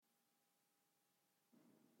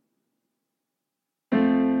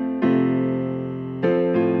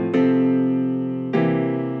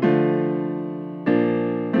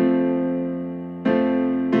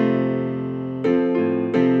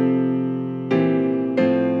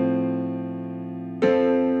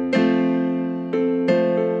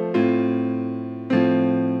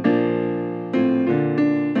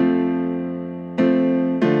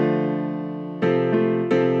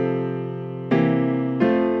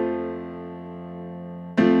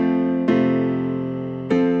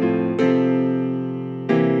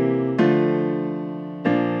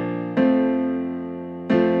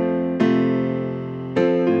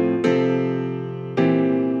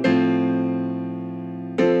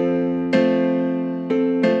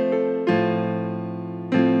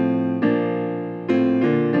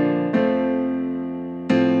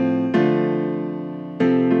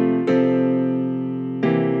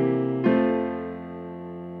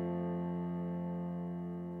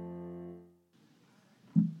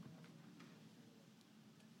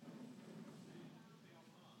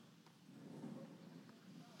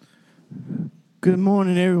Good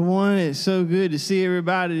morning, everyone. It's so good to see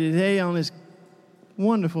everybody today on this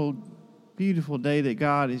wonderful, beautiful day that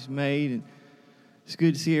God has made. And it's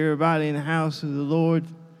good to see everybody in the house of the Lord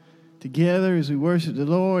together as we worship the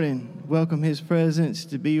Lord and welcome His presence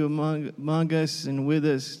to be among us and with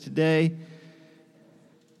us today.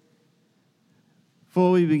 Before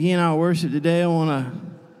we begin our worship today, I want to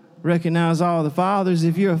recognize all the fathers.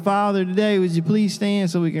 If you're a father today, would you please stand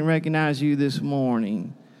so we can recognize you this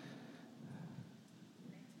morning?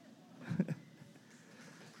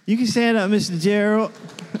 You can stand up, Mr. Gerald.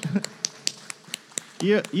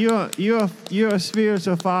 You're a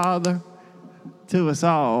spiritual father to us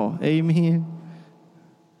all. Amen.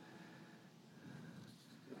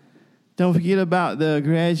 Don't forget about the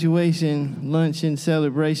graduation luncheon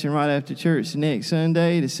celebration right after church next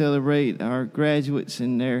Sunday to celebrate our graduates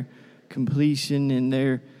and their completion and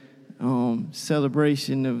their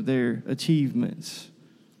celebration of their achievements.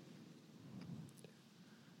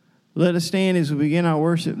 Let us stand as we begin our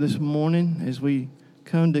worship this morning, as we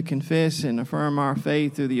come to confess and affirm our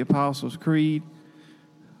faith through the Apostles' Creed.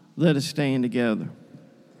 Let us stand together.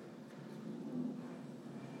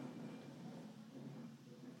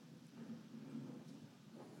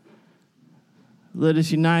 Let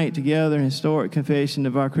us unite together in historic confession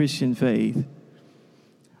of our Christian faith.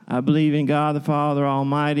 I believe in God the Father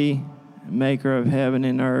Almighty, maker of heaven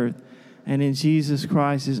and earth, and in Jesus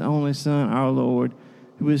Christ, His only Son, our Lord,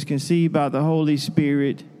 who was conceived by the Holy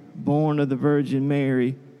Spirit, born of the Virgin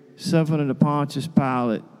Mary, suffered under Pontius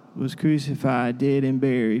Pilate, was crucified, dead, and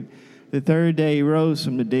buried. The third day He rose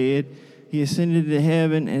from the dead. He ascended to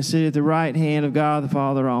heaven and sat at the right hand of God the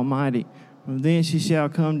Father Almighty. From thence He shall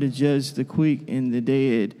come to judge the quick and the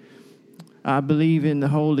dead. I believe in the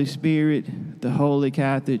Holy Spirit, the Holy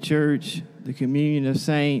Catholic Church, the communion of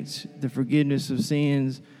saints, the forgiveness of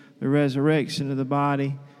sins, the resurrection of the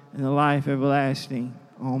body, and the life everlasting.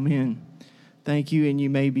 Amen. Thank you, and you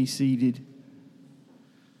may be seated.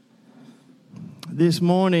 This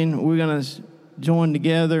morning, we're going to join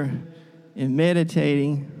together in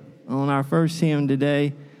meditating on our first hymn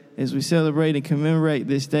today as we celebrate and commemorate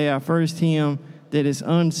this day. Our first hymn that is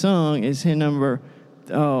unsung is hymn number,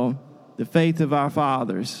 The Faith of Our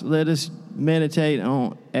Fathers. Let us meditate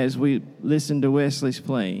on as we listen to Wesley's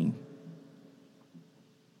playing.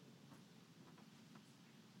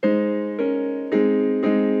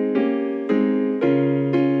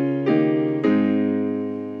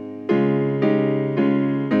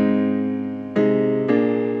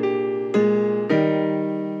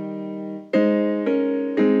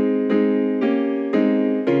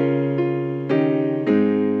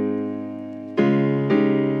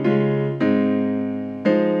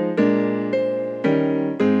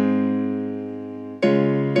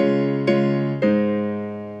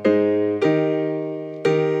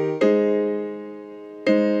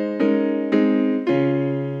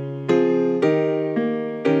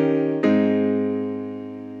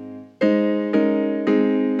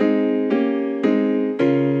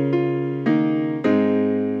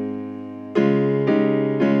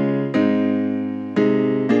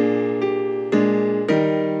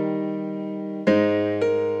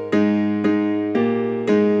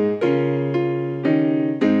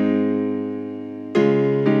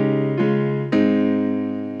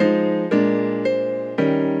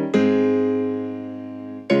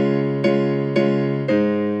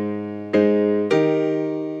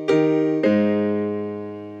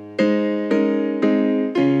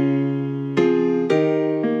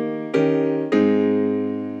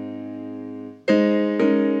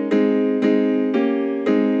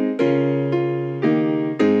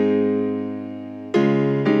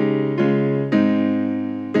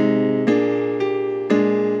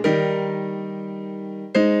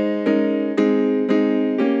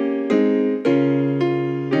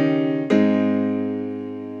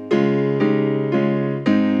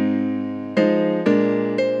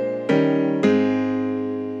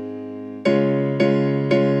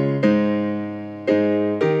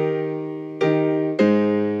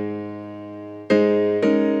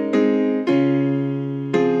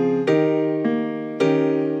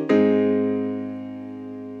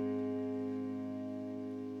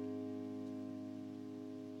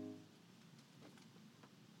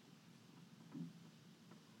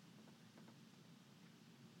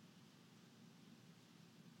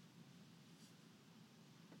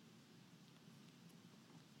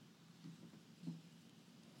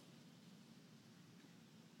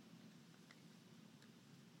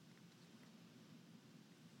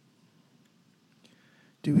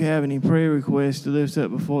 Do we have any prayer requests to lift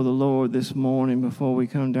up before the Lord this morning before we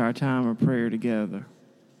come to our time of prayer together?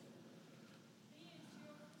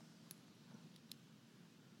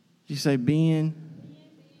 you say Ben?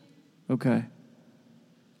 Okay.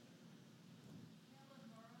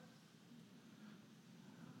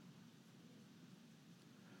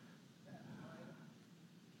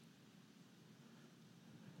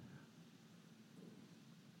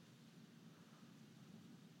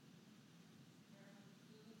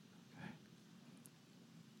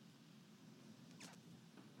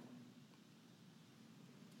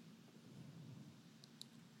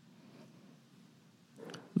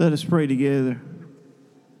 Let us pray together.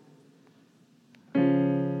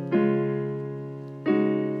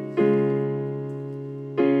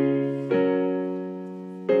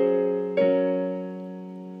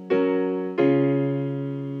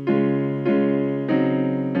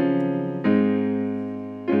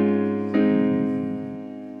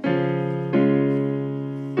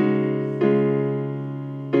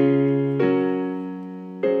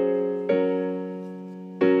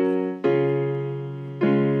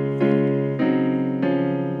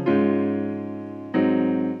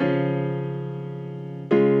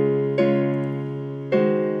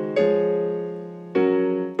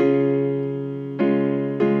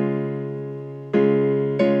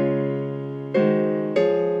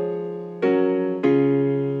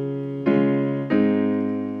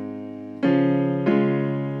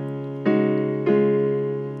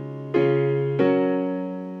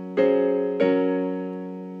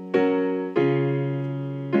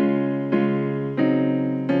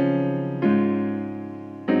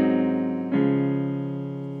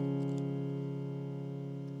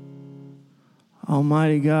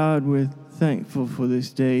 Almighty God, we're thankful for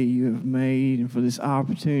this day you have made and for this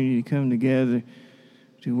opportunity to come together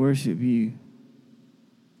to worship you.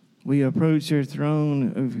 We approach your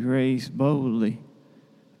throne of grace boldly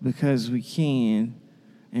because we can,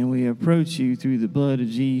 and we approach you through the blood of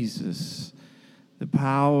Jesus, the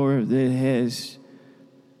power that has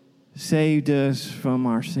saved us from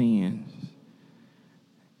our sins.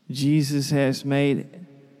 Jesus has made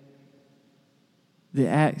the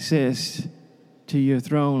access to your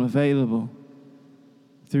throne available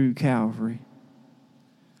through Calvary.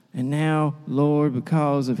 And now, Lord,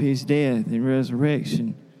 because of his death and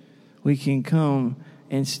resurrection, we can come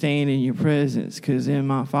and stand in your presence, because in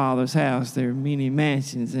my Father's house there are many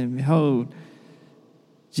mansions, and behold,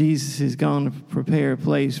 Jesus is going to prepare a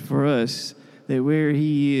place for us that where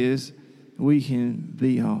he is, we can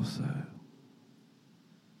be also.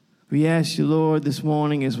 We ask you, Lord, this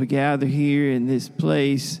morning as we gather here in this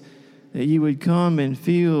place, that you would come and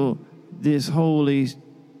fill this holy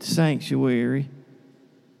sanctuary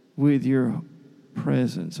with your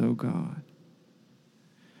presence, O God.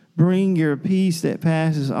 Bring your peace that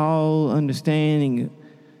passes all understanding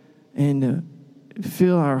and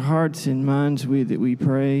fill our hearts and minds with it, we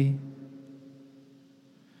pray.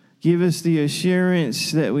 Give us the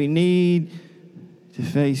assurance that we need to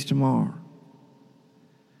face tomorrow.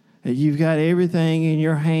 That you've got everything in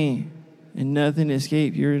your hand and nothing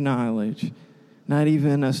escapes your knowledge, not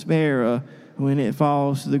even a sparrow when it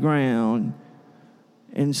falls to the ground.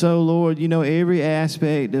 And so, Lord, you know every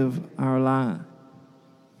aspect of our life.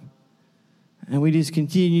 And we just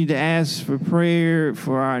continue to ask for prayer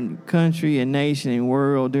for our country and nation and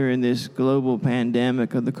world during this global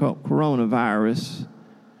pandemic of the coronavirus.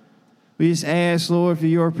 We just ask, Lord, for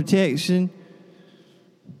your protection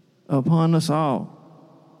upon us all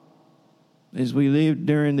as we live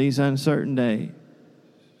during these uncertain days.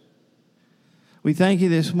 We thank you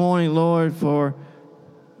this morning, Lord, for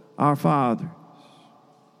our fathers,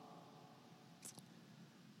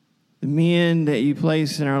 the men that you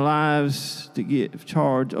place in our lives to give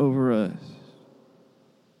charge over us,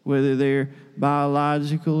 whether they're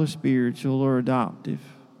biological or spiritual or adoptive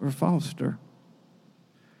or foster.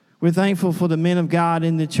 We're thankful for the men of God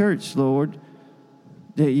in the church, Lord,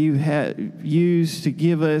 that you have used to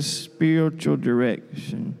give us spiritual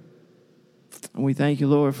direction. And we thank you,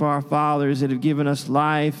 Lord, for our fathers that have given us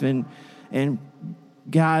life and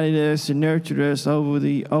guided us and nurtured us over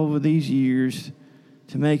these years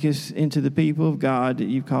to make us into the people of God that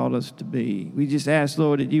you've called us to be. We just ask,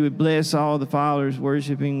 Lord, that you would bless all the fathers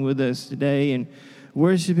worshiping with us today and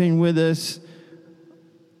worshiping with us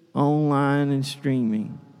online and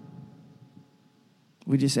streaming.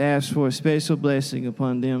 We just ask for a special blessing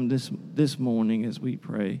upon them this morning as we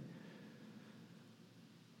pray.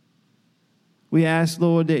 We ask,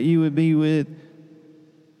 Lord, that you would be with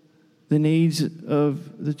the needs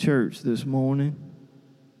of the church this morning.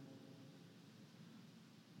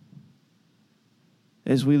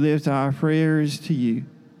 As we lift our prayers to you,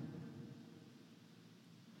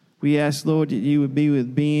 we ask, Lord, that you would be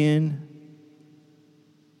with Ben.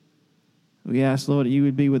 We ask, Lord, that you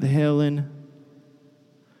would be with Helen.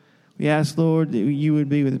 We ask, Lord, that you would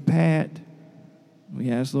be with Pat. We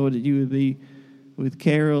ask, Lord, that you would be with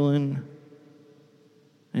Carolyn.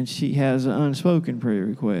 And she has an unspoken prayer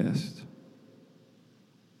request.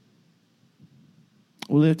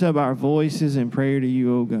 We lift up our voices in prayer to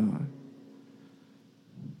you, O God.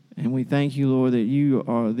 And we thank you, Lord, that you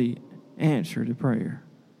are the answer to prayer.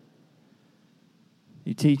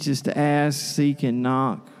 You teach us to ask, seek, and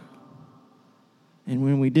knock. And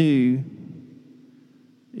when we do,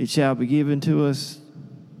 it shall be given to us.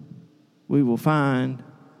 We will find,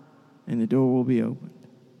 and the door will be opened.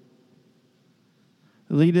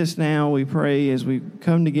 Lead us now, we pray, as we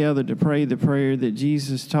come together to pray the prayer that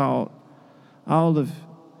Jesus taught all of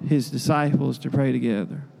his disciples to pray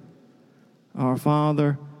together. Our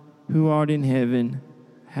Father, who art in heaven,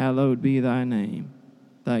 hallowed be thy name.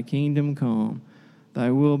 Thy kingdom come,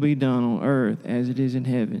 thy will be done on earth as it is in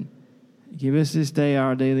heaven. Give us this day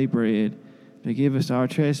our daily bread. Forgive us our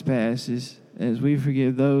trespasses, as we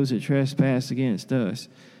forgive those that trespass against us.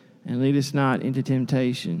 And lead us not into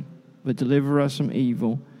temptation, but deliver us from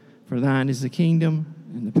evil. For thine is the kingdom,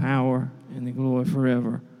 and the power, and the glory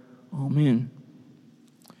forever. Amen.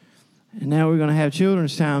 And now we're going to have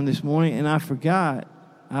children's time this morning. And I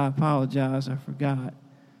apologize, I forgot.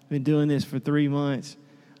 I've been doing this for 3 months.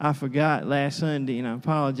 I forgot last Sunday, and I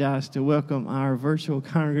apologize, to welcome our virtual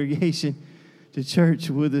congregation to church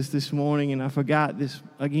with us this morning. And I forgot this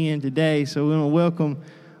again today. So we're going to welcome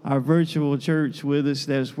our virtual church with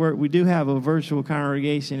us. We do have a virtual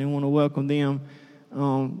congregation, and want to welcome them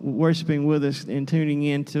worshiping with us and tuning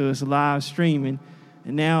in to us live streaming.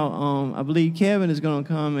 And now I believe Kevin is going to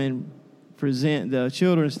come and present the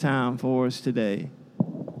children's time for us today.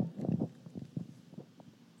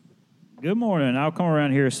 Good morning. I'll come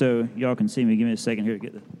around here so y'all can see me. Give me a second here to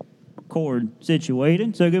get the cord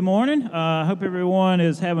situated. So good morning. I hope everyone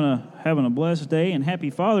is having a blessed day, and happy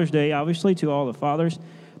Father's Day, obviously, to all the fathers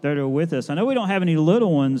that are with us. I know we don't have any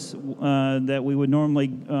little ones that we would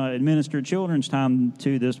normally administer children's time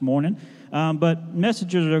to this morning, but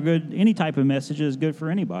messages are good. Any type of message is good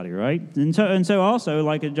for anybody, right? And so also,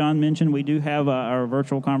 like John mentioned, we do have our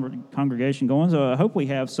virtual congregation going. So I hope we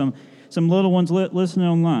have some little ones listening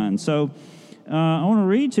online. So I want to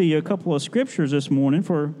read to you a couple of scriptures this morning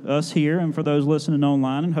for us here and for those listening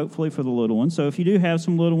online, and hopefully for the little ones. So if you do have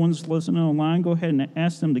some little ones listening online, go ahead and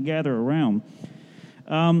ask them to gather around.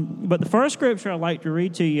 But the first scripture I'd like to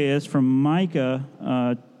read to you is from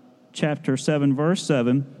Micah chapter 7, verse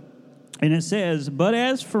 7. And it says, "But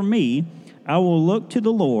as for me, I will look to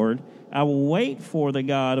the Lord. I will wait for the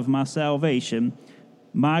God of my salvation.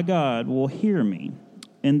 My God will hear me."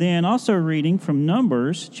 And then also reading from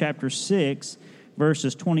Numbers chapter 6,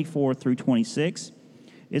 verses 24 through 26.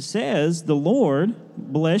 It says, "The Lord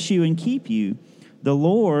bless you and keep you. The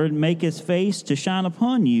Lord make his face to shine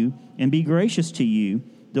upon you and be gracious to you.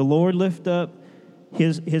 The Lord lift up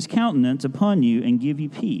his countenance upon you and give you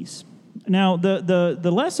peace." Now,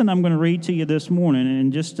 the lesson I'm going to read to you this morning,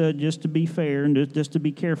 and just to be fair and just to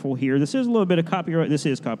be careful here, this is a little bit of copyright. This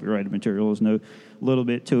is copyrighted material. There's no little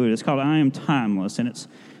bit to it. It's called "I Am Timeless," and it's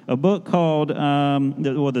a book called,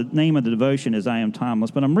 the name of the devotion is "I Am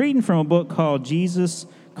Timeless," but I'm reading from a book called Jesus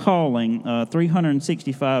Calling,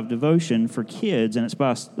 365 Devotion for Kids, and it's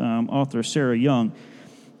by author Sarah Young.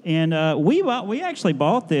 And we actually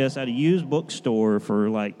bought this at a used bookstore for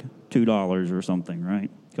like $2 or something,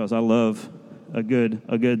 right? Because I love a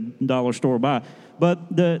good dollar store buy.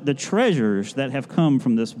 But the treasures that have come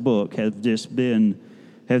from this book have just been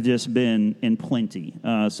in plenty.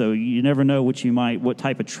 So you never know what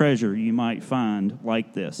type of treasure you might find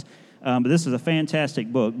like this. But this is a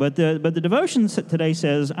fantastic book. But the devotion today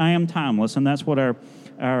says, "I am timeless," and that's what our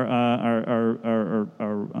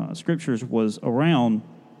scriptures was around.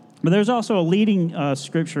 But there's also a leading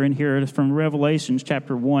scripture in here from Revelation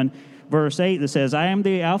chapter 1, verse 8 that says, "I am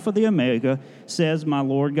the Alpha, the Omega, says my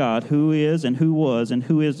Lord God, who is and who was and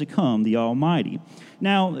who is to come, the Almighty."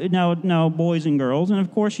 Now, boys and girls, and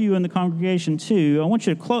of course you in the congregation too, I want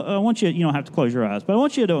you, you don't have to close your eyes, but I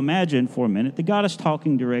want you to imagine for a minute that God is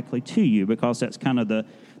talking directly to you, because that's kind of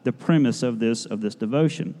the premise of this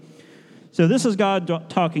devotion. So this is God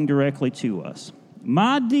talking directly to us.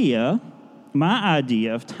 My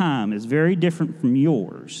idea of time is very different from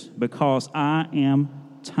yours, because I am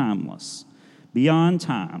timeless. Beyond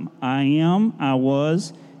time, I am, I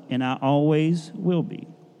was, and I always will be.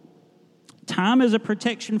 Time is a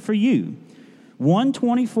protection for you. One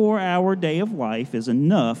 24-hour day of life is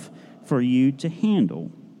enough for you to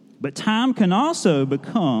handle. But time can also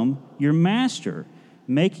become your master,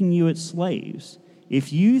 making you its slaves,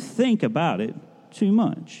 if you think about it too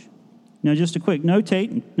much. Now, just a quick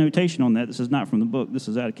notation on that. This is not from the book. This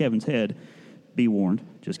is out of Kevin's head. Be warned.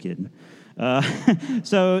 Just kidding.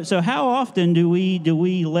 So how often do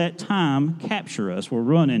we let time capture us? We're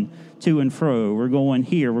running to and fro. We're going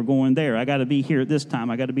here. We're going there. I got to be here at this time.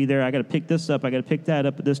 I got to be there. I got to pick this up. I got to pick that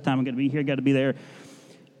up at this time. I got to be here. I got to be there.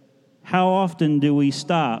 How often do we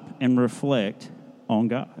stop and reflect on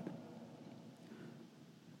God?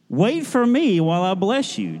 Wait for me while I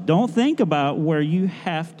bless you. Don't think about where you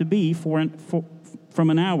have to be from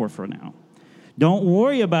an hour from now. Don't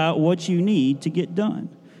worry about what you need to get done.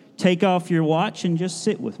 Take off your watch and just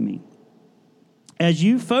sit with me. As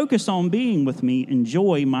you focus on being with me,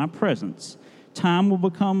 enjoy my presence. Time will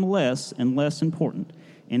become less and less important,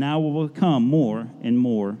 and I will become more and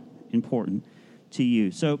more important to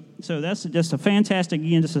you. So that's just a fantastic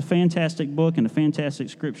book and a fantastic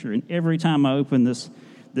scripture. And every time I open this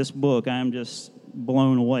book, I am just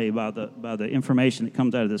blown away by the information that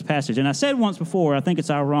comes out of this passage. And I said once before, I think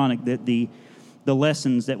it's ironic that the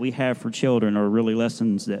lessons that we have for children are really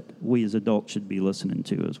lessons that we as adults should be listening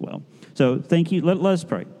to as well. So thank you. Let us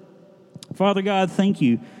pray. Father God, thank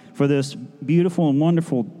you for this beautiful and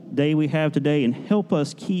wonderful day we have today, and help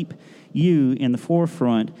us keep you in the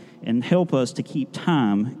forefront and help us to keep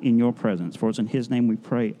time in your presence. For it's in his name we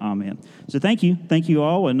pray. Amen. So thank you. Thank you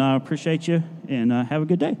all, and I appreciate you, and have a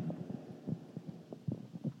good day.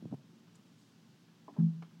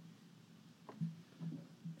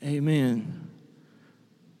 Amen.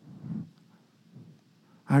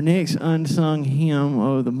 Our next unsung hymn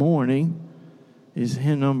of the morning is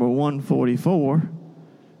hymn number 144,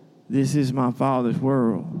 This Is My Father's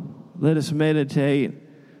World. Let us meditate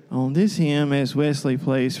on this hymn as Wesley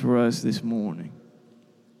plays for us this morning.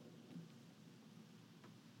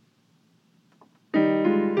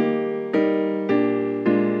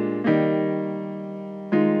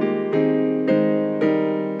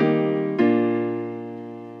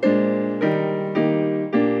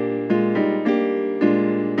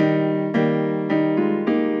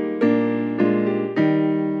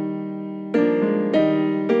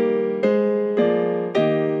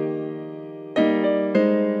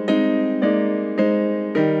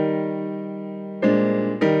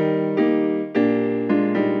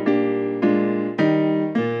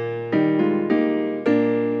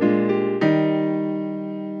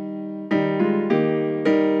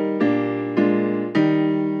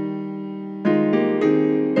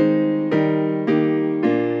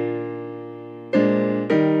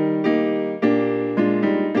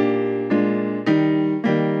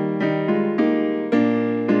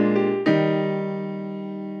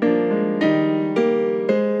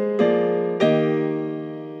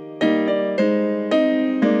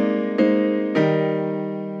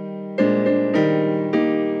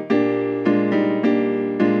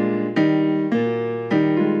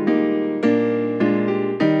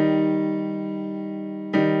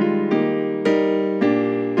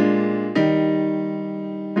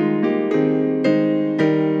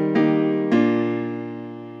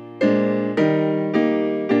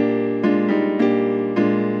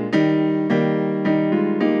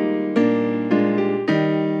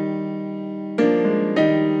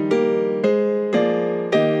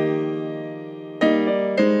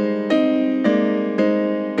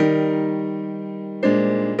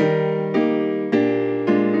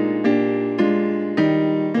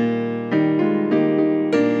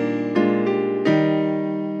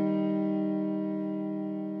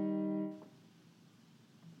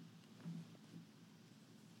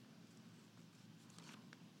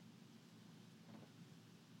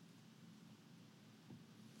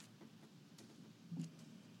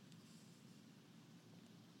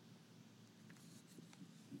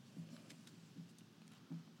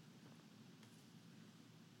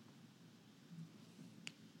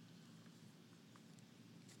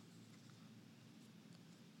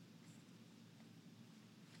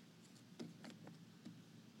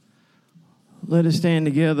 Let us stand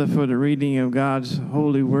together for the reading of God's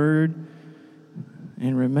holy word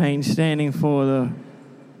and remain standing for the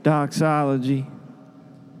doxology.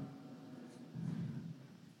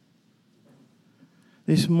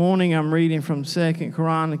 This morning I'm reading from 2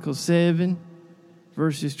 Chronicles 7,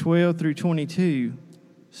 verses 12 through 22.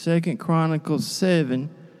 2 Chronicles 7,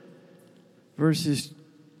 verses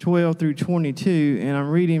 12 through 22, and I'm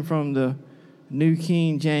reading from the New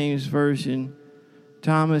King James Version,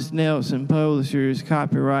 Thomas Nelson Publishers,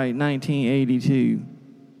 copyright 1982.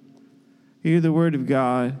 Hear the word of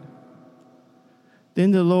God. Then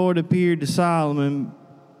the Lord appeared to Solomon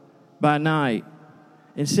by night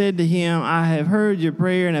and said to him, I have heard your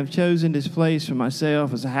prayer and have chosen this place for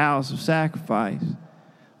myself as a house of sacrifice.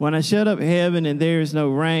 When I shut up heaven and there is no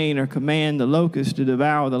rain, or command the locusts to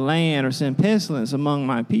devour the land, or send pestilence among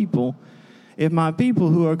my people, if my people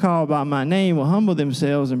who are called by my name will humble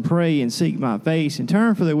themselves and pray and seek my face and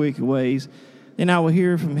turn from their wicked ways, then I will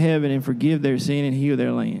hear from heaven and forgive their sin and heal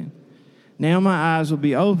their land. Now my eyes will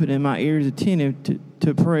be open and my ears attentive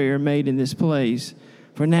to prayer made in this place.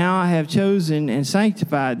 For now I have chosen and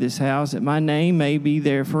sanctified this house, that my name may be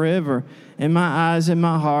there forever, and my eyes and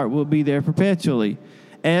my heart will be there perpetually.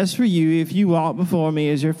 As for you, if you walk before me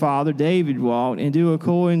as your father David walked, and do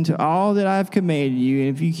according to all that I have commanded you,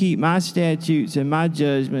 and if you keep my statutes and my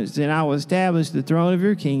judgments, then I will establish the throne of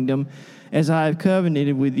your kingdom, as I have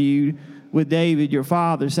covenanted with you, with David your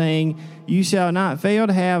father, saying, you shall not fail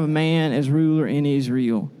to have a man as ruler in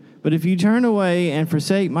Israel. But if you turn away and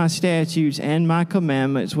forsake my statutes and my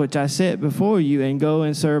commandments, which I set before you, and go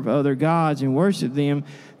and serve other gods and worship them,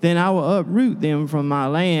 then I will uproot them from my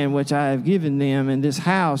land, which I have given them, and this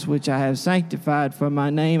house, which I have sanctified for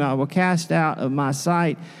my name, I will cast out of my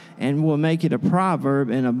sight, and will make it a proverb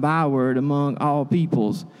and a byword among all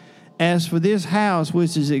peoples. As for this house,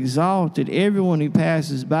 which is exalted, everyone who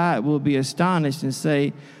passes by it will be astonished and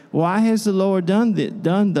say, why has the Lord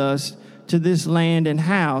done thus to this land and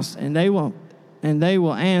house? And they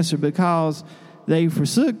will answer, because they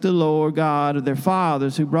forsook the Lord God of their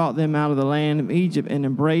fathers, who brought them out of the land of Egypt, and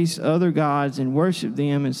embraced other gods and worshipped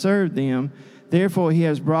them and served them. Therefore he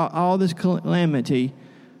has brought all this calamity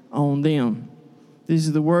on them. This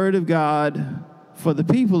is the word of God for the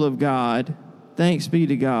people of God. Thanks be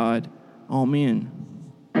to God. Amen.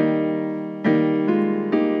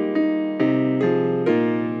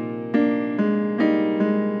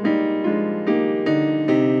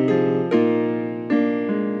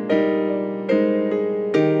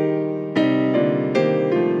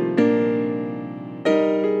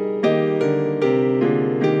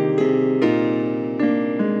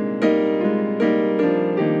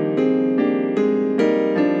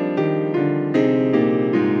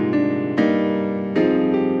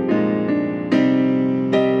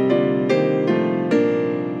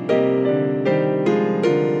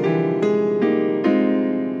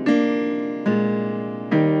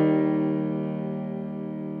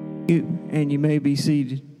 And you may be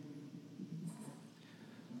seated.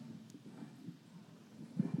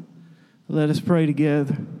 Let us pray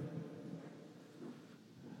together.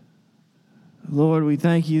 Lord, we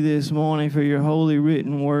thank you this morning for your holy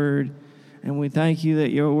written word, and we thank you that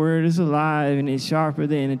your word is alive and is sharper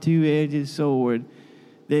than a two-edged sword,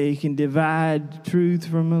 that it can divide truth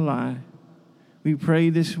from a lie. We pray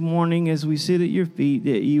this morning as we sit at your feet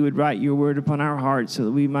that you would write your word upon our hearts, so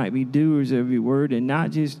that we might be doers of your word and not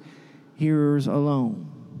just hearers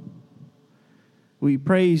alone. We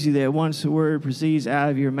praise you that once the word proceeds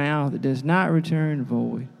out of your mouth, it does not return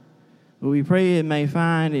void. But we pray it may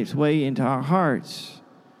find its way into our hearts,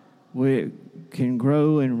 where it can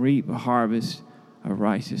grow and reap a harvest of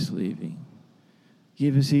righteous living.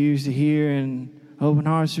 Give us ears to hear and open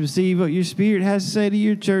hearts to receive what your Spirit has to say to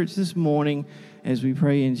your church this morning, as we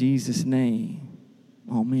pray in Jesus' name.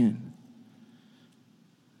 Amen.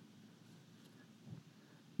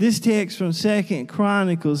 This text from 2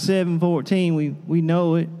 Chronicles 7:14, we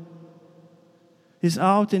know it. It's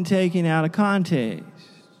often taken out of context.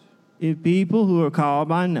 If people who are called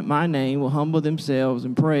by my name will humble themselves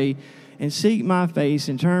and pray and seek my face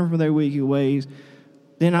and turn from their wicked ways,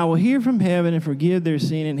 then I will hear from heaven and forgive their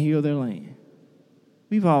sin and heal their land.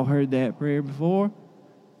 We've all heard that prayer before.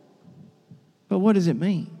 But what does it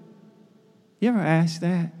mean? You ever ask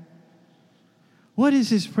that? What is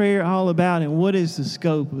this prayer all about, and what is the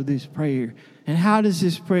scope of this prayer? And how does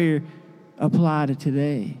this prayer apply to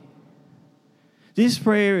today? This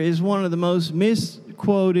prayer is one of the most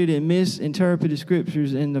misquoted and misinterpreted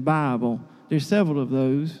scriptures in the Bible. There's several of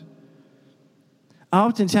those.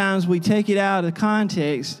 Oftentimes we take it out of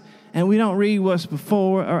context and we don't read what's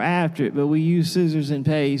before or after it, but we use scissors and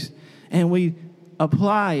paste and we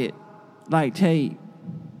apply it like tape.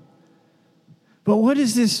 But what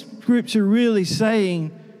is this scripture really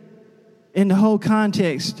saying in the whole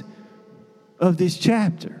context of this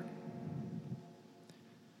chapter?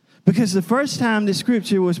 Because the first time the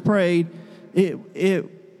scripture was prayed, it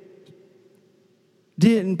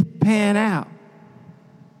didn't pan out.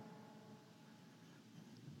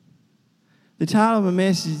 The title of my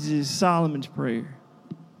message is Solomon's Prayer.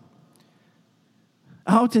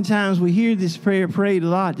 Oftentimes we hear this prayer prayed a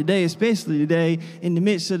lot today, especially today in the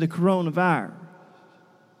midst of the coronavirus.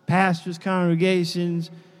 Pastors,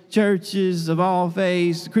 congregations, churches of all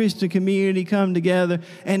faiths, the Christian community come together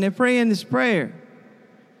and they're praying this prayer.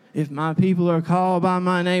 If my people are called by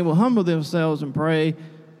my name will humble themselves and pray,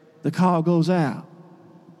 the call goes out.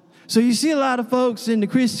 So you see a lot of folks in the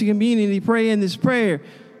Christian community praying this prayer.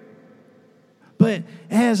 But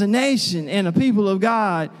as a nation and a people of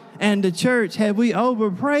God and the church, have we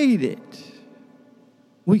overprayed it?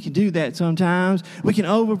 We can do that sometimes. We can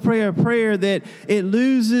overpray a prayer that it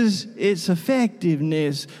loses its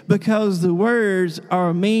effectiveness because the words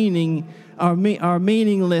are meaningless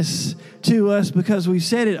to us because we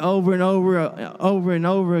said it over and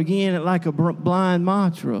over again like a blind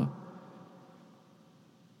mantra.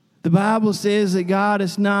 The Bible says that God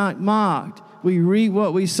is not mocked. We reap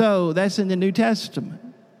what we sow. That's in the New Testament.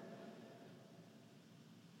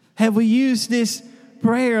 Have we used this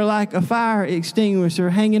prayer like a fire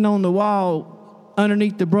extinguisher hanging on the wall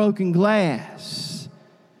underneath the broken glass?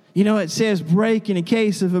 You know, it says break in a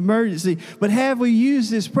case of emergency. But have we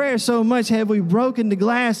used this prayer so much, have we broken the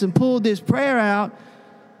glass and pulled this prayer out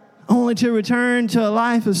only to return to a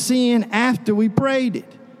life of sin after we prayed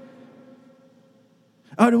it?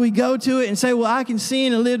 Or do we go to it and say, well, I can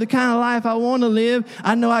sin and live the kind of life I want to live.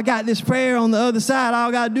 I know I got this prayer on the other side. All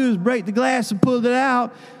I got to do is break the glass and pull it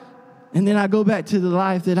out. And then I go back to the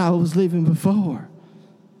life that I was living before.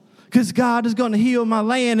 Because God is going to heal my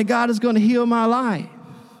land and God is going to heal my life.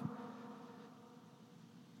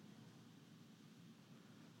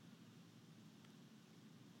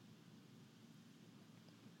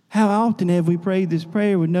 How often have we prayed this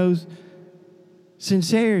prayer with no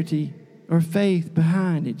sincerity or faith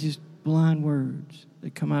behind it, just blind words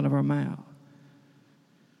that come out of our mouth?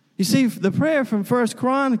 You see, the prayer from 1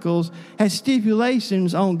 Chronicles has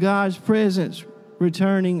stipulations on God's presence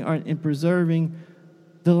returning and preserving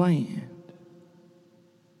the land.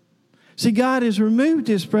 See, God has removed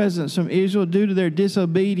His presence from Israel due to their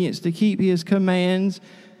disobedience to keep His commands,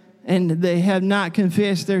 and they have not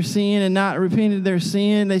confessed their sin and not repented their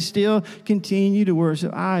sin. They still continue to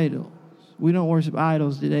worship idols. We don't worship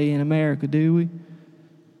idols today in America, do we?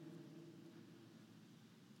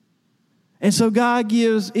 And so God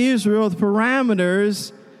gives Israel the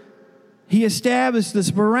parameters. He established the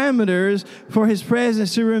parameters for His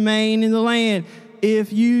presence to remain in the land.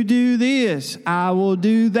 If you do this, I will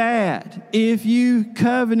do that. If you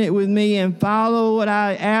covenant with me and follow what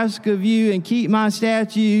I ask of you and keep my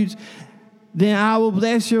statutes, then I will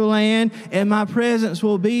bless your land and my presence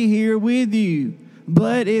will be here with you.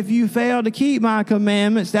 But if you fail to keep my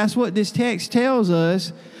commandments, that's what this text tells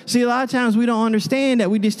us. See, a lot of times we don't understand that.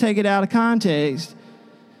 We just take it out of context.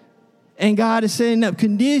 And God is setting up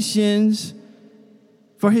conditions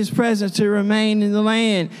for His presence to remain in the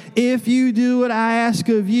land. If you do what I ask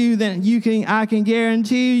of you, then I can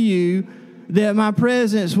guarantee you that my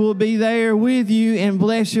presence will be there with you and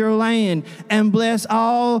bless your land and bless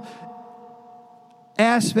all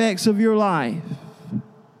aspects of your life.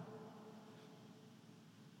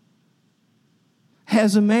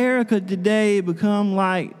 Has America today become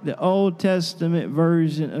like the Old Testament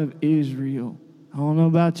version of Israel? I don't know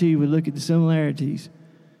about you, but look at the similarities.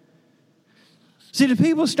 See, the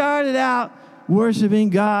people started out worshiping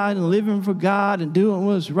God and living for God and doing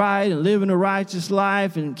what's right and living a righteous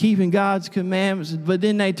life and keeping God's commandments, but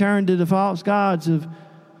then they turned to the false gods of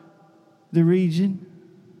the region,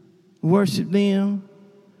 worshiped them.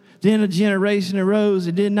 Then a generation arose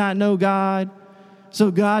that did not know God. So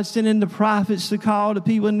God sent in the prophets to call the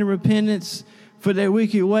people into repentance for their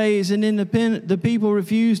wicked ways. And then the people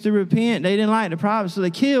refused to repent. They didn't like the prophets, so they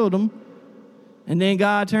killed them. And then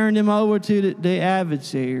God turned them over to the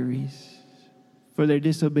adversaries for their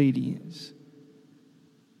disobedience.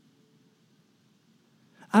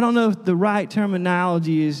 I don't know if the right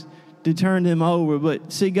terminology is to turn them over,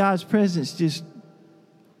 but see, God's presence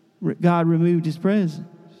God removed His presence.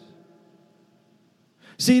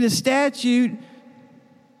 See, the statute,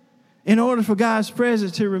 in order for God's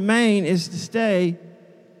presence to remain, is to stay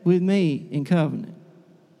with me in covenant.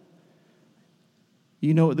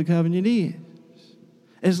 You know what the covenant is.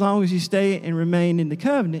 As long as you stay and remain in the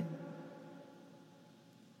covenant,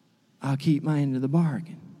 I'll keep my end of the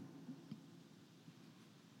bargain.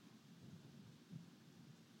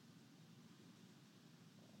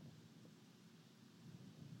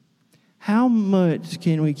 How much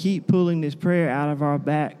can we keep pulling this prayer out of our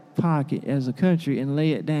back pocket as a country and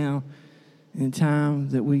lay it down in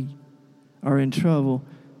times that we are in trouble,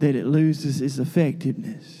 that it loses its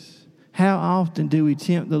effectiveness? How often do we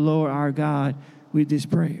tempt the Lord our God with this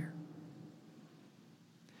prayer?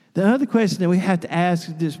 The other question that we have to ask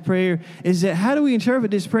with this prayer is that how do we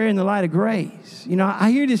interpret this prayer in the light of grace? You know,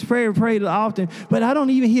 I hear this prayer prayed often, but I don't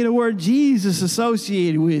even hear the word Jesus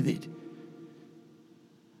associated with it.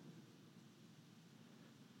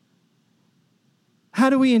 How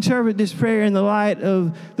do we interpret this prayer in the light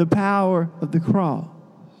of the power of the cross?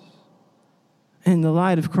 and the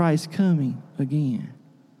light of Christ coming again.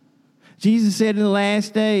 Jesus said in the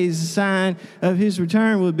last days, the sign of his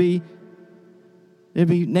return would be, there'd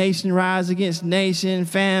be nation rise against nation,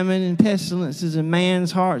 famine and pestilences, and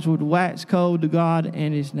man's hearts would wax cold to God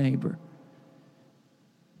and his neighbor.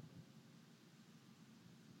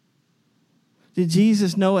 Did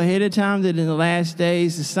Jesus know ahead of time that in the last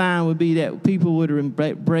days the sign would be that people would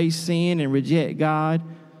embrace sin and reject God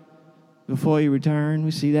before he returned?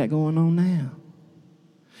 We see that going on now.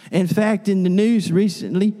 In fact, in the news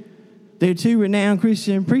recently, there are two renowned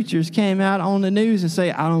Christian preachers came out on the news and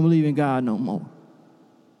say, I don't believe in God no more.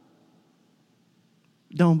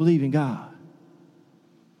 Don't believe in God.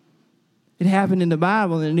 It happened in the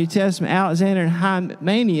Bible, in the New Testament. Alexander and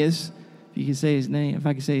Hymenaeus, if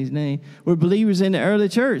I could say his name, were believers in the early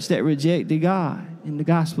church that rejected God in the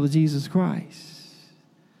gospel of Jesus Christ.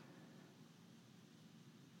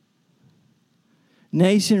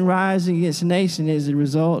 Nation rising against nation is the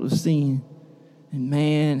result of sin and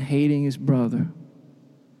man hating his brother.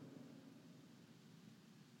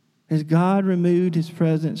 Has God removed his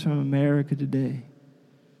presence from America today?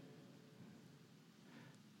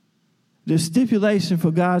 The stipulation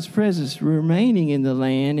for God's presence remaining in the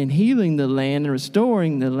land and healing the land and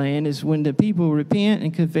restoring the land is when the people repent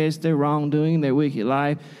and confess their wrongdoing, their wicked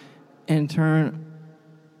life, and turn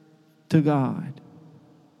to God.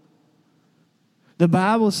 The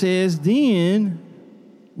Bible says, then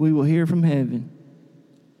we will hear from heaven.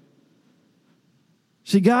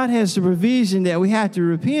 See, God has the provision that we have to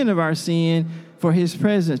repent of our sin for his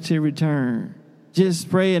presence to return. Just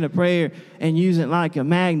praying a prayer and using it like a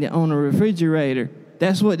magnet on a refrigerator.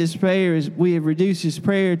 That's what this prayer is. We have reduced this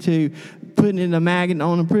prayer to putting in a magnet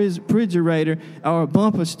on a refrigerator or a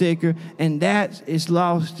bumper sticker, and that it's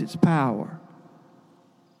lost its power.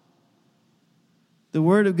 The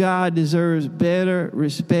Word of God deserves better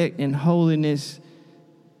respect and holiness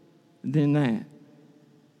than that.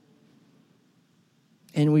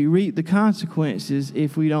 And we reap the consequences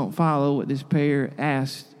if we don't follow what this prayer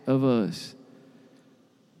asks of us.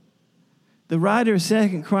 The writer of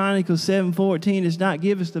 2 Chronicles 7:14 does not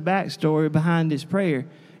give us the backstory behind this prayer,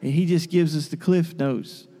 and he just gives us the cliff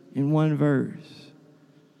notes in one verse.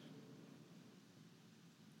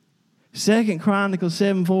 2 Chronicles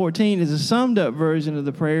 7:14 is a summed up version of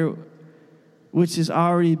the prayer which has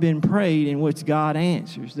already been prayed and which God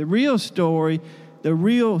answers. The real story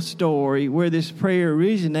where this prayer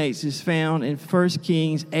originates is found in 1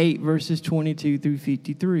 Kings 8 verses 22 through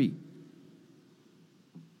 53.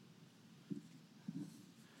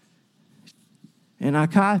 And I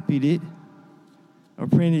copied it or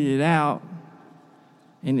printed it out,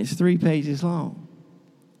 and it's 3 pages long.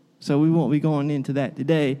 So we won't be going into that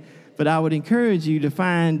today. But I would encourage you to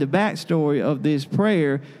find the backstory of this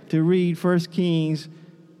prayer to read 1 Kings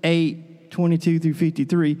 8, 22 through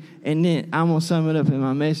 53. And then I'm going to sum it up in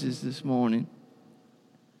my message this morning.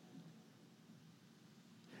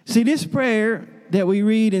 See, this prayer that we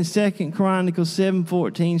read in 2 Chronicles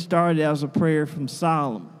 7:14 started as a prayer from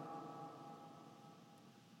Solomon.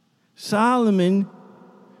 Solomon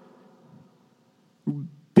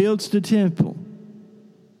builds the temple.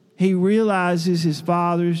 He realizes his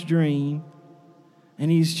father's dream, and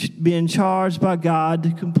he's been charged by God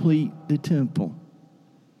to complete the temple.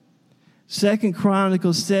 2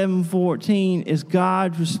 Chronicles 7:14 is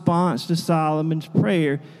God's response to Solomon's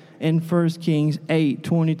prayer in 1 Kings 8,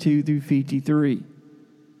 22 through 53.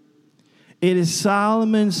 It is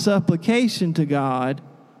Solomon's supplication to God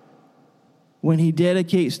when he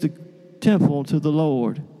dedicates the temple to the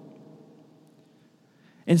Lord.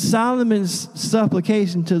 And Solomon's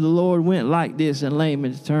supplication to the Lord went like this in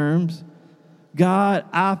layman's terms. God,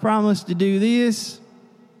 I promise to do this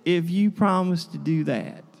if you promise to do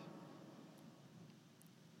that.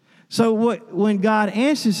 So when God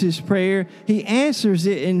answers his prayer, he answers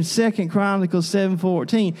it in 2 Chronicles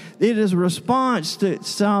 7:14. It is a response to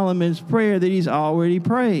Solomon's prayer that he's already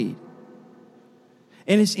prayed.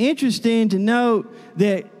 And it's interesting to note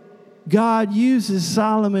that God uses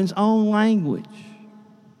Solomon's own language,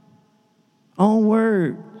 own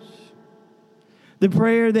words. The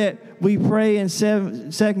prayer that we pray in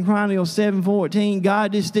 2 Chronicles 7:14,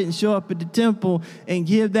 God just didn't show up at the temple and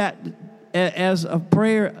give that as a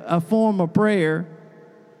prayer, a form of prayer,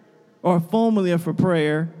 or a formula for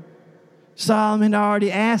prayer. Solomon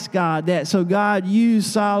already asked God that, so God used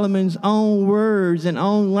Solomon's own words and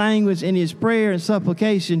own language in his prayer and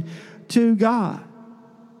supplication to God.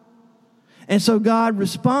 And so God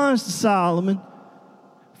responds to Solomon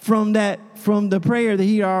from the prayer that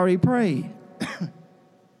he already prayed.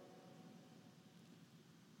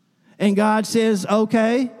 And God says,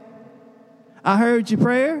 okay, I heard your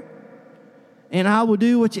prayer, and I will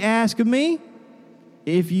do what you ask of me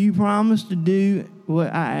if you promise to do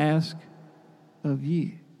what I ask of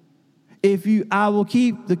you. I will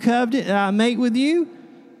keep the covenant that I make with you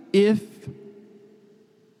if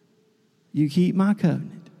you keep my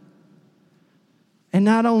covenant. And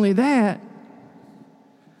not only that,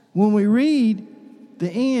 when we read the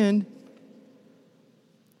end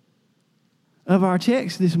of our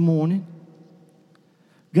text this morning,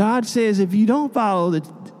 God says, if you don't follow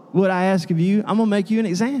what I ask of you, I'm going to make you an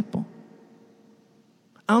example.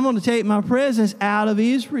 I'm going to take my presence out of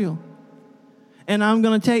Israel. And I'm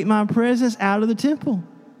going to take my presence out of the temple.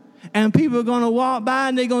 And people are going to walk by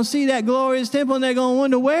and they're going to see that glorious temple and they're going to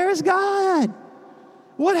wonder, where is God?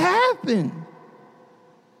 What happened?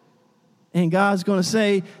 And God's going to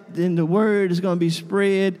say, then the word is going to be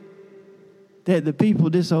spread that the people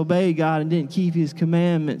disobeyed God and didn't keep his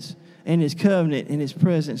commandments and his covenant, and his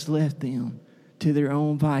presence left them to their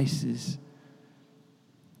own vices.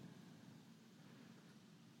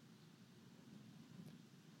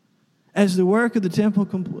 As the work of the temple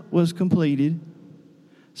was completed,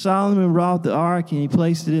 Solomon brought the ark and he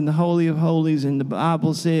placed it in the Holy of Holies, and the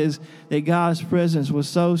Bible says that God's presence was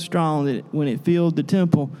so strong that when it filled the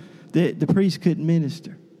temple, that the priest couldn't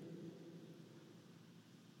minister.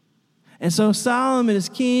 And so Solomon, as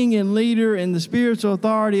king and leader and the spiritual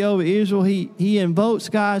authority over Israel, he invokes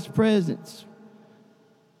God's presence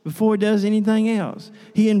before he does anything else.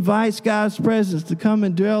 He invites God's presence to come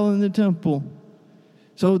and dwell in the temple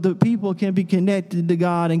so the people can be connected to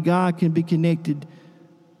God and God can be connected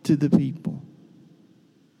to the people.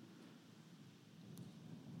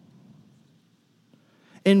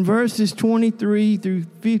 In verses 23 through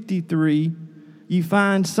 53, you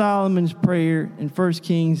find Solomon's prayer in 1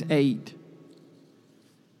 Kings 8.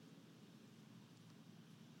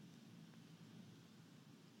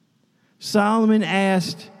 Solomon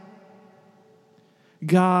asked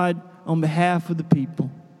God on behalf of the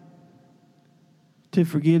people to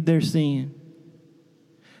forgive their sin.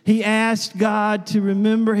 He asked God to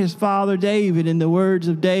remember his father David and the words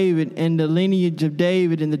of David and the lineage of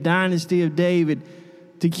David and the dynasty of David,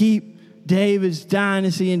 to keep David's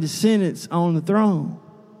dynasty and descendants on the throne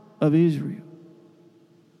of Israel.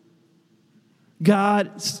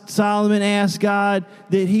 Solomon asked God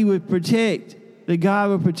that God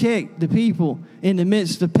would protect the people in the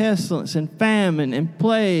midst of pestilence and famine and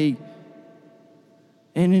plague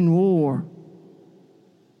and in war.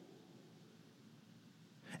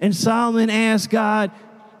 And Solomon asked God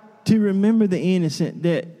to remember the innocent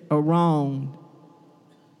that are wronged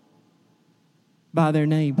by their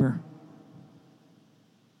neighbor,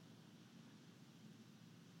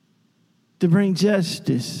 to bring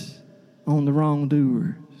justice on the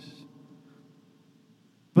wrongdoers.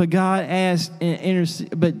 But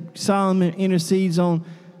Solomon intercedes on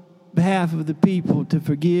behalf of the people to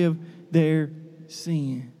forgive their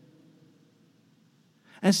sin.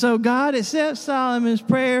 And so God accepts Solomon's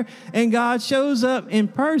prayer, and God shows up in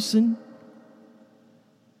person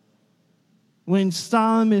when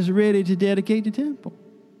Solomon is ready to dedicate the temple.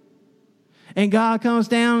 And God comes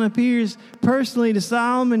down and appears personally to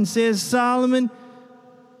Solomon and says, Solomon,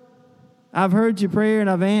 I've heard your prayer and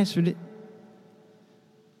I've answered it.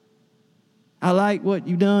 I like what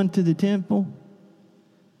you've done to the temple.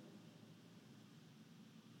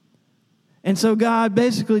 And so God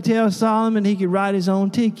basically tells Solomon he could write his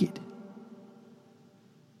own ticket.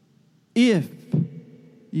 If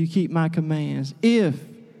you keep my commands, if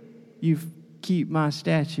you keep my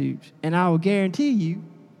statutes, and I will guarantee you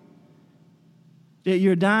that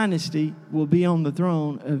your dynasty will be on the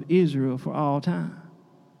throne of Israel for all time.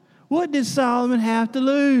 What did Solomon have to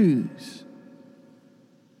lose?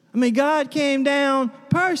 I mean, God came down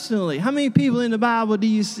personally. How many people in the Bible do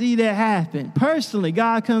you see that happen? Personally,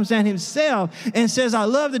 God comes down himself and says, I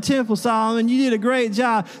love the temple, Solomon. You did a great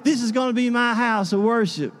job. This is going to be my house of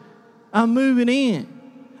worship. I'm moving in.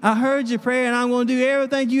 I heard your prayer, and I'm going to do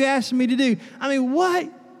everything you asked me to do.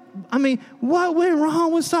 What went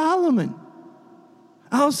wrong with Solomon?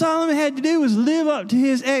 All Solomon had to do was live up to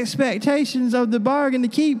his expectations of the bargain to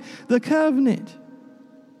keep the covenant.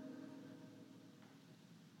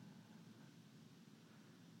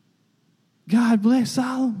 God bless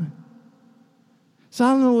Solomon.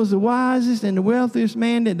 Solomon was the wisest and the wealthiest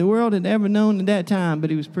man that the world had ever known at that time, but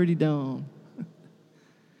he was pretty dumb.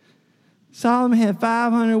 Solomon had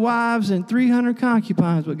 500 wives and 300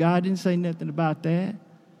 concubines, but God didn't say nothing about that.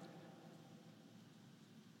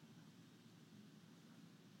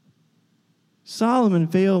 Solomon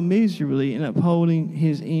failed miserably in upholding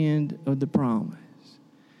his end of the promise.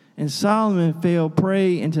 And Solomon fell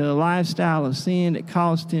prey into a lifestyle of sin that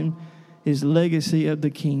cost him his legacy of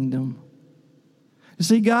the kingdom. You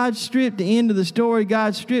see, God stripped the end of the story.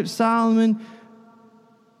 God stripped Solomon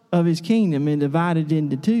of his kingdom and divided it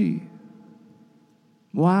into two.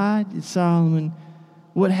 Why did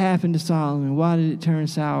what happened to Solomon? Why did it turn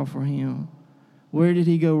sour for him? Where did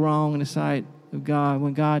he go wrong in the sight of God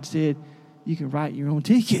when God said, you can write your own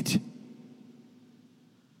ticket?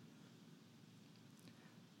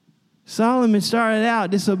 Solomon started out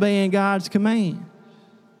disobeying God's command.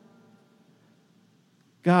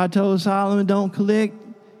 God told Solomon, don't collect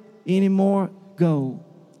any more gold.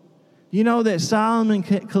 You know that Solomon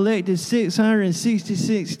collected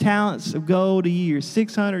 666 talents of gold a year.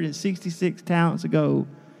 666 talents of gold.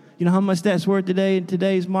 You know how much that's worth today in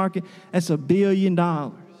today's market? That's $1 billion.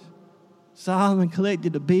 Solomon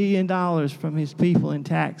collected $1 billion from his people in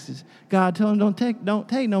taxes. God told him, don't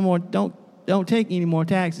take any more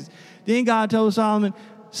taxes. Then God told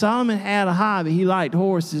Solomon had a hobby. He liked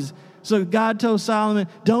horses. So God told Solomon,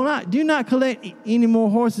 do not collect any more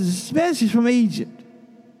horses, especially from Egypt.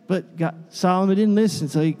 But Solomon didn't listen,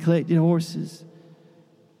 so he collected horses.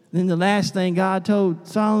 Then the last thing God told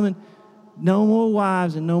Solomon, no more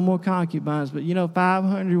wives and no more concubines. But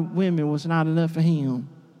 500 women was not enough for him.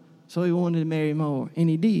 So he wanted to marry more, and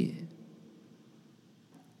he did.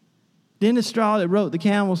 Then the straw that broke the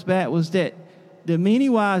camel's back was that the many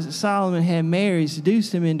wives that Solomon had married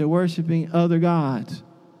seduced him into worshiping other gods.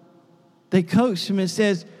 They coached him and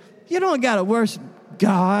says, you don't got to worship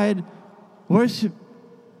God. Worship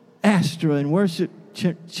Astra and worship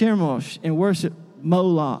Chemosh and worship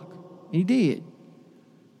Moloch. He did.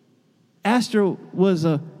 Astra was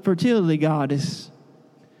a fertility goddess.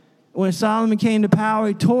 When Solomon came to power,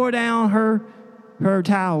 he tore down her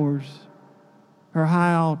towers, her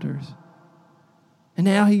high altars. And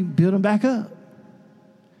now he built them back up.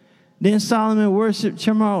 Then Solomon worshiped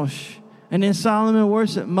Chemosh. And then Solomon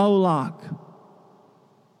worshiped Moloch.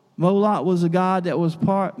 Moloch was a god that was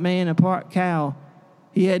part man and part cow.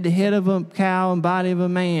 He had the head of a cow and body of a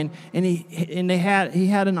man, and he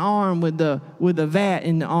had an arm with a vat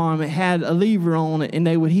in the arm. It had a lever on it, and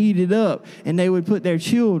they would heat it up, and they would put their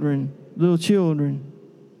little children,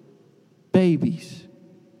 babies,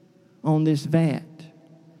 on this vat.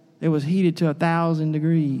 It was heated to 1,000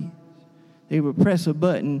 degrees. They would press a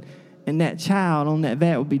button, and that child on that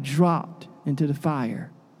vat would be dropped into the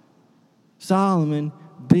fire. Solomon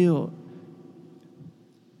built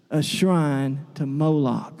a shrine to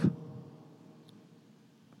Moloch.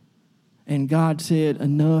 And God said,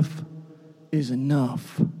 enough is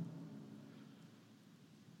enough.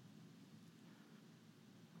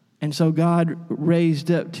 And so God raised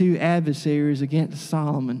up two adversaries against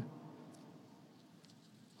Solomon.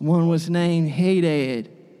 One was named Hadad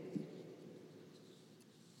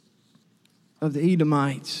of the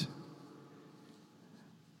Edomites.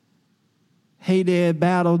 Hadad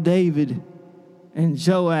battled David and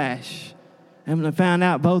Joash. And when I found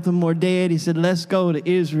out both of them were dead, he said, let's go to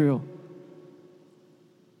Israel.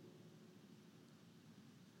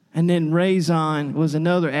 And then Rezon was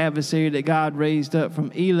another adversary that God raised up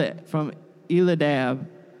from Eladab.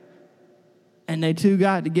 And they two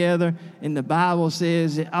got together, and the Bible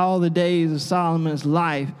says that all the days of Solomon's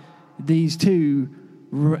life, these two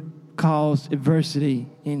caused adversity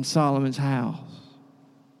in Solomon's house.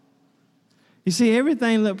 You see,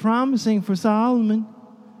 everything looked promising for Solomon.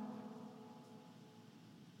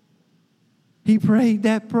 He prayed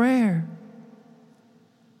that prayer.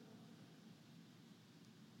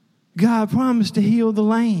 God promised to heal the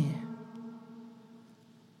land.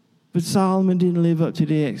 But Solomon didn't live up to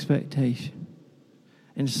the expectation.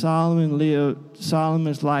 And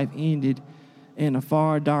Solomon's life ended in a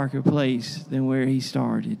far darker place than where he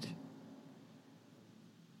started.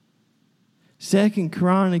 2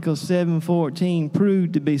 Chronicles 7:14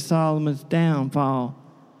 proved to be Solomon's downfall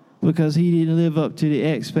because he didn't live up to the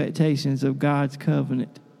expectations of God's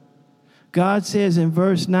covenant. God says in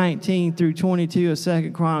verse 19 through 22 of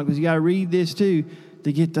 2 Chronicles, you got to read this too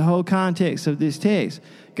to get the whole context of this text.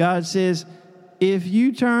 God says, if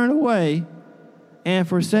you turn away and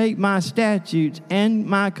forsake my statutes and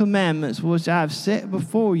my commandments, which I've set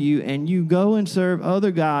before you, and you go and serve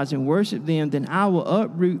other gods and worship them, then I will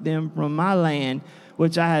uproot them from my land,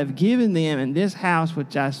 which I have given them, and this house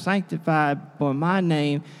which I sanctified for my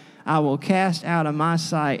name, I will cast out of my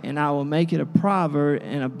sight, and I will make it a proverb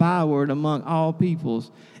and a byword among all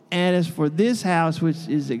peoples. And as for this house which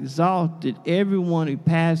is exalted, everyone who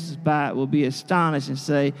passes by it will be astonished and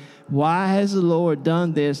say, why has the Lord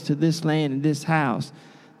done this to this land and this house?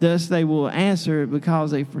 Thus they will answer,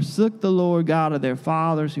 because they forsook the Lord God of their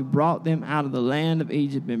fathers, who brought them out of the land of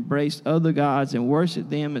Egypt, embraced other gods and worshipped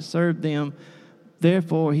them and served them.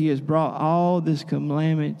 Therefore he has brought all this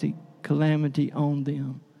calamity calamity on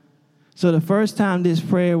them. So the first time this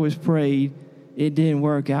prayer was prayed, it didn't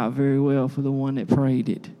work out very well for the one that prayed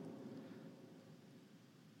it.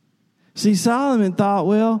 See, Solomon thought,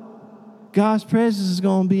 well, God's presence is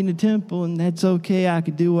going to be in the temple, and that's okay. I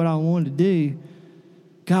can do what I want to do.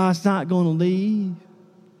 God's not going to leave.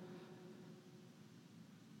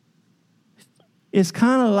 It's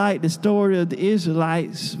kind of like the story of the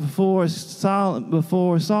Israelites before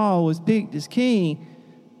Saul was picked as king.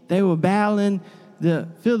 They were battling the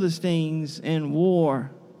Philistines in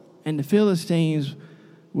war, and the Philistines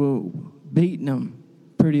were beating them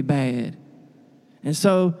pretty bad. And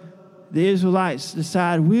so the Israelites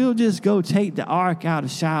decided, we'll just go take the ark out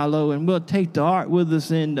of Shiloh, and we'll take the ark with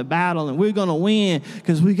us in the battle, and we're going to win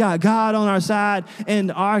because we got God on our side, and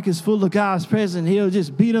the ark is full of God's presence. He'll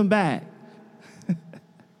just beat them back.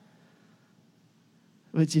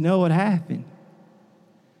 But you know what happened?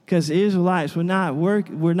 Because the Israelites were not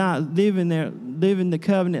living the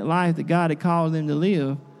covenant life that God had called them to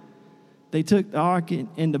live. They took the ark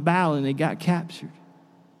in the battle, and they got captured.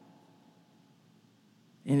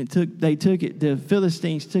 And the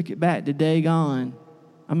Philistines took it back to Dagon.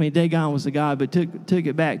 I mean, Dagon was the god, but took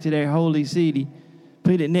it back to their holy city,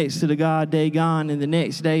 put it next to the god Dagon, and the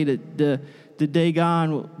next day the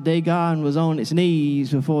Dagon was on its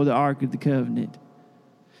knees before the Ark of the Covenant.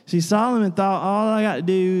 See, Solomon thought, all I got to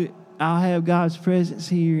do, I'll have God's presence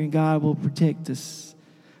here, and God will protect us.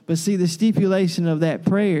 But see, the stipulation of that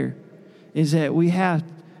prayer is that we have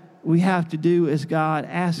to do as God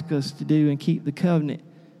asks us to do and keep the covenant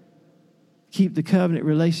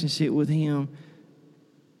relationship with Him.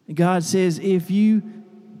 And God says, if you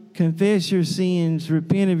confess your sins,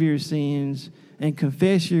 repent of your sins, and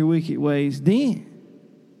confess your wicked ways, then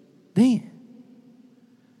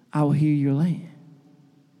I will heal your land.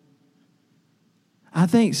 I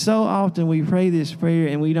think so often we pray this prayer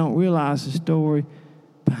and we don't realize the story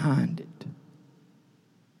behind it.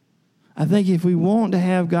 I think if we want to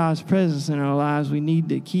have God's presence in our lives, we need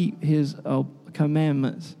to keep His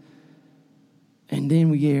commandments. And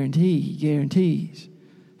then He guarantees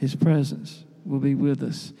His presence will be with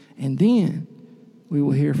us. And then we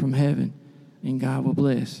will hear from heaven, and God will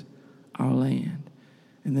bless our land.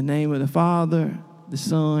 In the name of the Father, the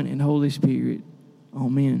Son, and Holy Spirit,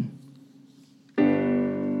 amen.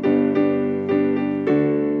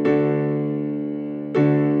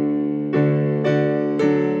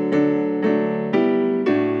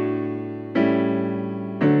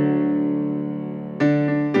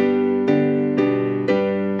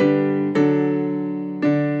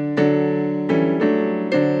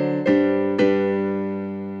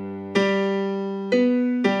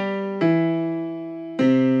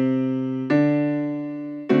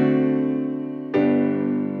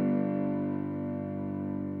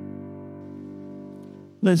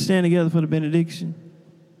 Let's stand together for the benediction.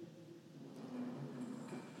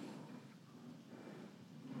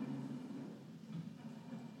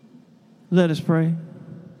 Let us pray.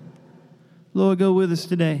 Lord, go with us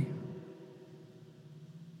today.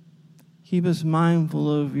 Keep us mindful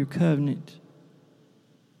of your covenant.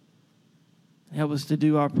 Help us to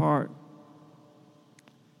do our part.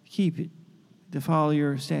 Keep it, to follow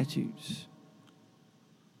your statutes.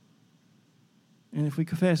 And if we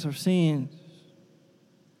confess our sins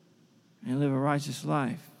and live a righteous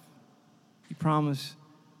life, you promise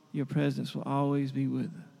your presence will always be with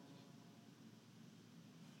us.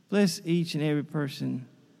 Bless each and every person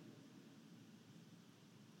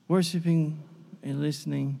worshiping and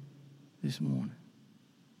listening this morning.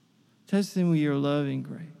 Touch them with your loving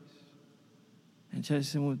grace, and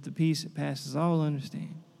touch them with the peace that passes all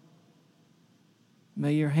understanding.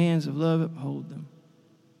 May your hands of love uphold them.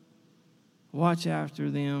 Watch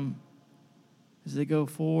after them as they go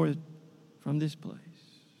forward from this place.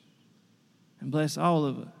 And bless all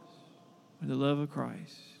of us with the love of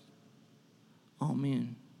Christ.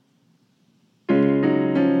 Amen.